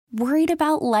Worried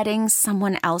about letting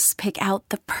someone else pick out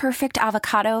the perfect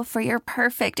avocado for your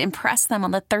perfect impress them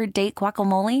on the third date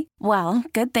guacamole? Well,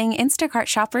 good thing Instacart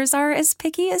shoppers are as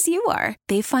picky as you are.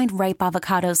 They find ripe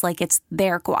avocados like it's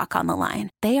their guac on the line.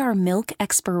 They are milk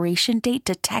expiration date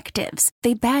detectives.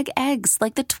 They bag eggs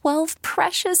like the 12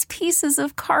 precious pieces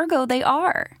of cargo they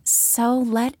are. So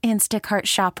let Instacart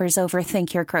shoppers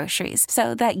overthink your groceries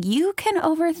so that you can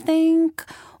overthink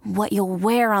what you'll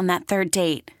wear on that third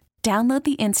date. Download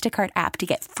the Instacart app to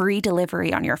get free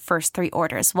delivery on your first 3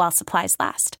 orders while supplies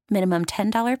last. Minimum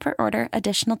 $10 per order.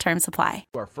 Additional terms apply.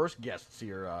 Our first guests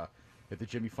here at the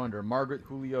Jimmy Fund are Margaret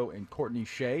Julio and Courtney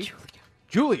Shea.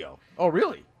 Julio. Oh,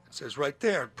 really? It says right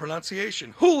there,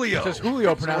 pronunciation. Julio. It says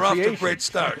Julio pronunciation. We're off to a great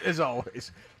start. As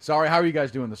always. Sorry, how are you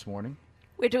guys doing this morning?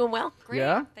 We're doing well. Great.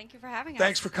 Yeah? Thank you for having us.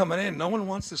 Thanks for coming in. No one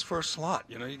wants this first slot.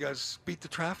 You know, you guys beat the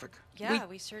traffic. Yeah,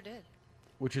 we sure did.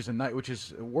 Which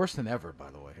is worse than ever,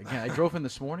 by the way. Again, I drove in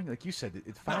this morning. Like you said,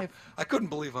 it's 5. No, I couldn't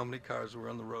believe how many cars were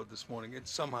on the road this morning.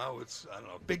 It's I don't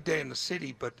know, a big day in the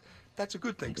city, but that's a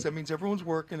good thing because that means everyone's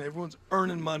working, everyone's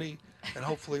earning money, and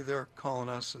hopefully they're calling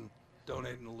us and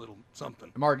donating a little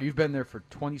something. Margaret, you've been there for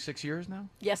 26 years now?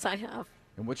 Yes, I have.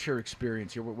 And what's your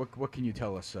experience here? What can you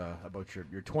tell us about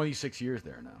your 26 years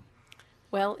there now?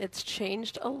 Well, it's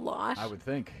changed a lot. I would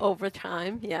think. Over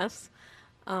time, yes.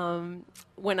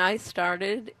 When I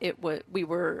started, we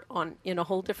were in a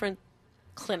whole different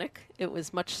clinic. It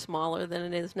was much smaller than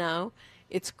it is now.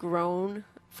 It's grown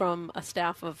from a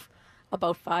staff of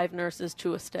about 5 nurses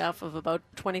to a staff of about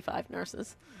 25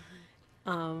 nurses.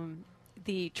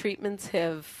 The treatments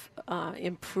have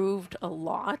improved a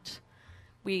lot.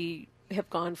 We have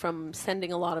gone from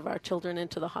sending a lot of our children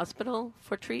into the hospital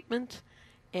for treatment,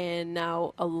 and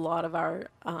now a lot of our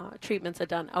treatments are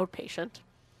done outpatient.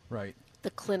 Right. The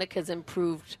clinic has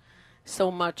improved so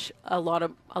much, a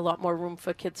lot more room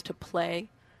for kids to play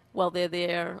while they're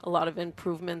there, a lot of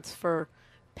improvements for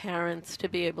parents to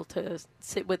be able to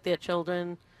sit with their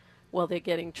children while they're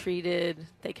getting treated.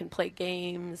 They can play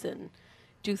games and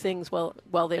do things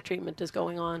while their treatment is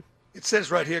going on. It says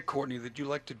right here, Courtney, that you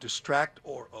like to distract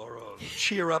or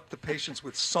cheer up the patients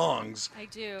with songs. I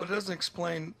do. But it doesn't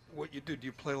explain what you do. Do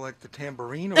you play like the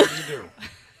tambourine, or what do you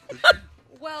do?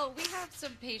 Well, we have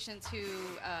some patients who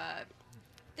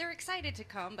they're excited to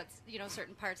come, but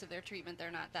certain parts of their treatment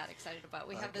they're not that excited about.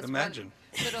 We have this one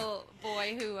little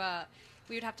boy who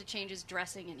we would have to change his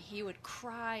dressing, and he would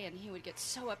cry and he would get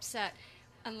so upset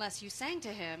unless you sang to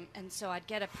him. And so I'd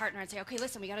get a partner and say, "Okay,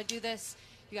 listen, we got to do this.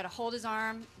 You got to hold his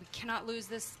arm. We cannot lose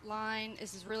this line.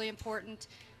 This is really important."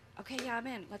 "Okay, yeah, I'm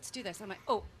in. Let's do this." I'm like,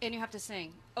 "Oh, and you have to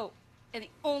sing. Oh, and the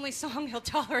only song he'll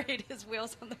tolerate is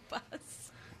Wheels on the Bus."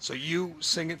 So you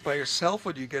sing it by yourself,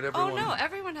 or do you get everyone? Oh, no,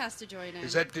 everyone has to join in.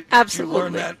 Is that, did Absolutely. you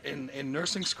learn that in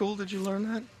nursing school? Did you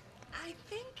learn that? I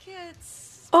think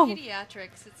it's Oh.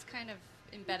 pediatrics. It's kind of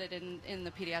embedded in the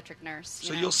pediatric nurse.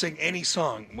 So you'll sing any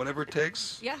song, whatever it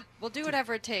takes? Yeah, we'll do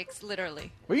whatever it takes,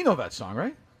 literally. Well, you know that song,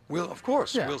 right? Well, of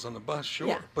course, Yeah. Wheels on the Bus, sure.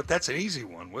 Yeah. But that's an easy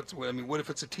one. What if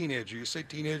it's a teenager? You say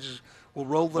teenagers will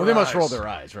roll their Well, they eyes. must roll their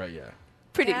eyes, right? Yeah.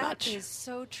 Pretty That much. is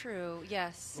so true,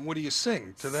 yes. And what do you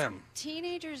sing to them?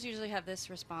 Teenagers usually have this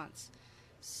response: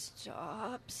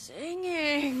 "Stop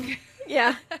singing."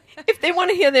 Yeah. If they want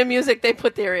to hear their music, they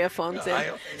put their earphones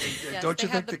in. Don't you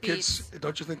they have think the the kids?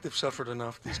 Don't you think they've suffered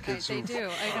enough? These kids. They do,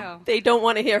 I know. They don't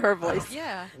want to hear her voice.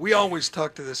 Yeah. We always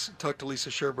talk to Lisa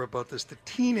Sherber about this. The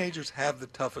teenagers have the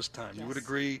toughest time. You would Yes.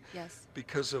 agree? Yes.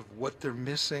 Because of what they're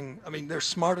missing. I mean, they're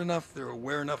smart enough, they're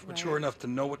aware enough, mature Right. enough to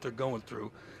know what they're going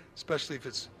through, especially if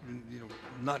it's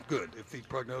not good. If the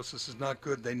prognosis is not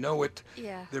good, they know it.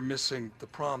 Yeah. They're missing the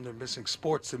prom. They're missing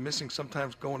sports. They're missing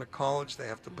sometimes going to college. They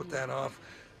have to put that off.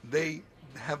 They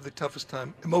have the toughest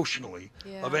time emotionally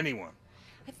of Yeah. anyone.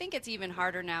 I think it's even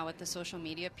harder now with the social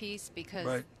media piece because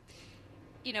Right.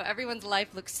 Everyone's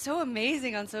life looks so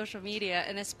amazing on social media,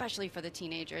 and especially for the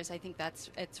teenagers, I think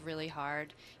it's really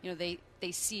hard.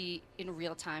 They see in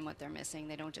real time what they're missing.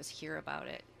 They don't just hear about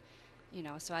it.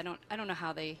 So I don't know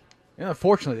how they.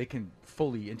 Unfortunately, they can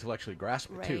fully intellectually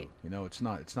grasp it too. Right.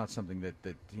 It's not something that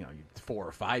 4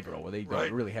 or 5-year-old where they Right.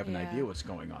 don't really have an Yeah. idea what's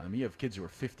going on. I mean, you have kids who are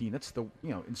 15. That's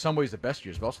in some ways the best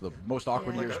years, but also the most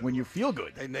awkward Yeah. years when you feel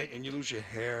good. And you lose your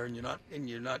hair, and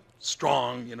you're not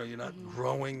strong. You're not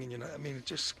growing, and I mean,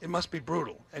 it must be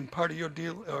brutal. And part of your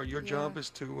deal or your job is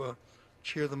to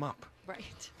cheer them up.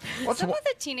 Right. What's Some wha- of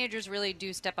the teenagers really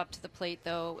do step up to the plate,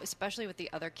 though, especially with the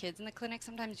other kids in the clinic.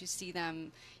 Sometimes you see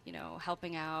them,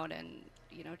 helping out and,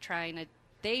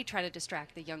 they try to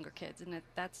distract the younger kids, and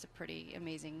that's a pretty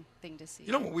amazing thing to see.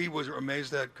 You know what we were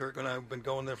amazed at, Kirk, and I've been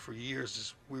going there for years,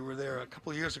 is we were there a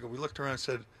couple of years ago. We looked around and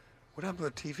said, what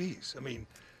happened to the TVs? I mean,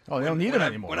 Oh, they don't need it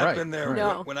anymore. When right. I've been there,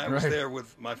 No. when I was there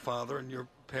with my father and your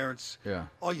parents, Yeah.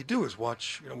 all you do is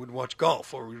watch. We'd watch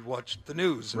golf or we'd watch the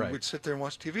news, and Right. we'd sit there and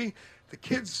watch TV. The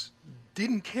kids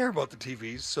didn't care about the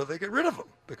TVs, so they get rid of them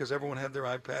because everyone had their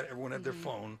iPad, everyone had their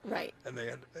phone, Right. and they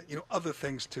had other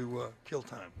things to kill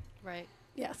time. Right.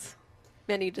 Yes.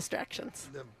 Many distractions.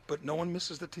 But no one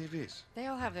misses the TVs. They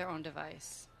all have their own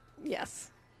device.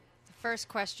 Yes. The first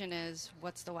question is,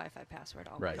 what's the Wi-Fi password?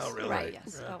 Always. Right. Oh, really? Right.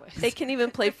 Yes, Yeah. always. They can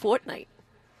even play Fortnite.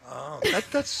 Oh, is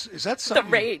that The something?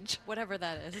 rage. Whatever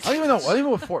that is. I don't even know. I don't even know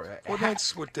what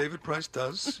Fortnite's what David Price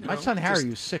does. My son Harry,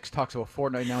 who's 6, talks about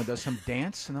Fortnite now and does some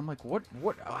dance, and I'm like, what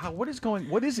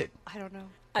is it? I don't know.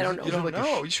 I don't know. You don't like a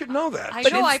know. You should know that. I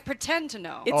But know. it's- I pretend to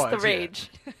know. It's Oh, the I see that. rage.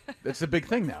 It's the big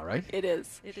thing now, right? It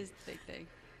is. It is the big thing.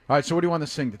 All right, so what do you want to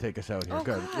sing to take us out here? Oh,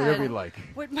 Go, God. whatever you like.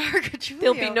 What Margaret Julio?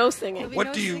 There'll be no singing. There'll be What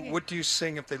no do you singing. What do you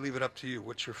sing if they leave it up to you?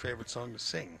 What's your favorite song to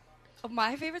sing? Oh,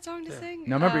 my favorite song to sing?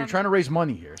 Now remember, you're trying to raise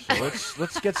money here, so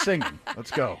let's get singing.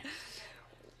 Let's go.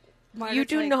 You Margaret's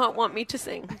do like, not want me to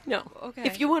sing. No. Okay.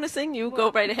 If you want to sing, you go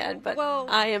right ahead. But well,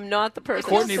 I am not the person.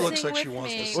 Courtney Sing looks like she with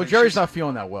wants to me. sing. Well, Jerry's She's- not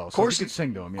feeling that well, so course you could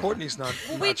sing to him. Yeah. Courtney's not.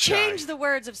 Well, not we shy. changed the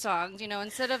words of songs.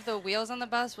 Instead of the wheels on the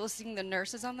bus, we'll sing the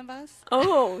nurses on the bus.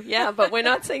 Oh, yeah, but we're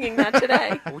not singing that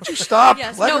today. Would you stop?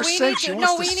 Yes. Let no, her we sing. need She to. wants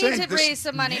No, to we sing. need to This- raise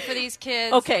some money for these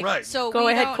kids. Okay. Right. So Go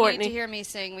we ahead, don't Courtney. need to hear me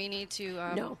sing. We need to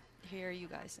No. hear you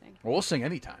guys sing. Well, we'll sing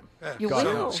anytime. Yeah. You so,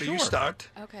 will. So Sure. you start.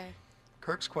 Okay.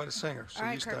 Kirk's quite a singer. So All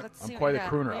you right, start. Kurt. Let's see I'm what quite you a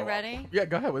got. crooner. Are you ready? Yeah,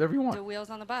 go ahead, whatever you want. The wheels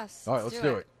on the bus. All right, let's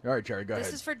do it. All right, Jerry, go This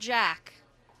ahead. is for Jack.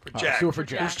 For let's Jack. do it for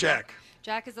Jack. Who's Jack?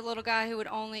 Jack is the little guy who would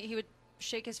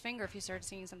shake his finger if you started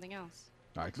singing something else.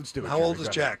 All right, let's do it. How Jerry, old is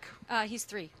go ahead. Jack? He's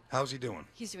 3. How's he doing?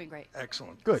 He's doing great.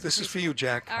 Excellent. Good. This is for you,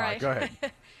 Jack. All right. Go ahead.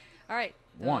 All right.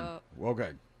 One. Well,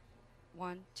 good.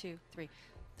 1, 2, 3.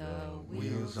 The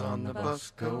Wheels on the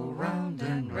bus go round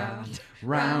and round.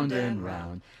 Round and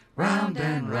round, round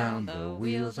and round. The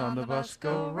wheels on the bus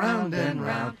go round and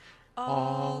round,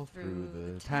 all through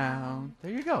the town. There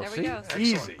you go. There we See? go.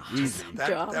 Easy, Excellent. easy.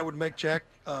 job. That would make Jack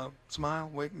smile.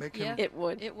 Make him Yeah. It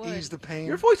would. It would. ease the pain.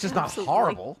 Your voice is not Absolutely.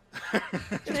 horrible. Thank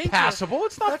It's you. passable.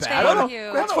 It's not That's bad. I don't Thank know.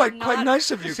 you. That's quite Not-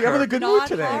 nice of you, See, I'm in a Kirk. good mood Not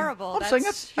today. horrible. I'm saying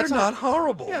That's- You're not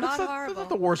horrible. Yeah, Not that's horrible. not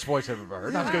the worst voice I've ever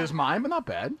heard. Not as good as mine, but not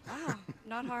bad. Wow.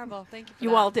 Not horrible. Thank you for You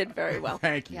that. all did very well.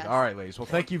 Thank you. Yes. All right, ladies. Well,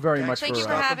 thank you very Thanks much Thank for you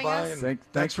for having by us. and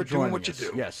thanks for doing joining what you us.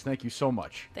 do. Yes, thank you so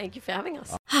much. Thank you for having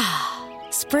us.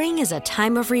 Spring is a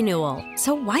time of renewal,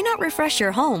 so why not refresh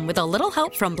your home with a little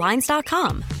help from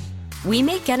Blinds.com? We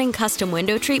make getting custom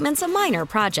window treatments a minor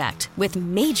project with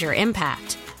major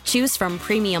impact. Choose from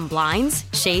premium blinds,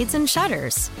 shades, and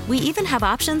shutters. We even have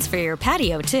options for your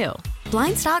patio, too.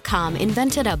 Blinds.com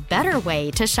invented a better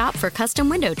way to shop for custom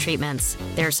window treatments.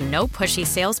 There's no pushy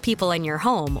salespeople in your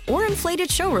home or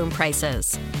inflated showroom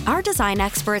prices. Our design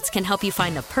experts can help you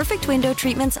find the perfect window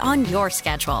treatments on your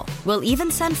schedule. We'll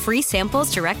even send free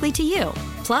samples directly to you.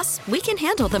 Plus, we can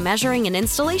handle the measuring and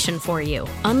installation for you.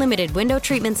 Unlimited window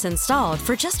treatments installed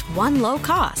for just one low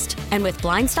cost. And with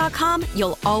Blinds.com,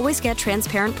 you'll always get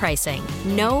transparent pricing.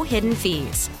 No hidden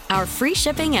fees. Our free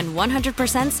shipping and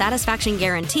 100% satisfaction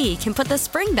guarantee can put the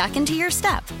spring back into your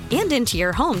step and into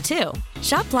your home, too.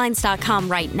 Shop Blinds.com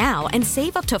right now and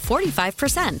save up to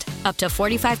 45%. Up to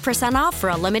 45% off for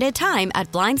a limited time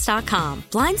at Blinds.com.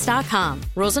 Blinds.com.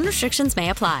 Rules and restrictions may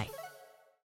apply.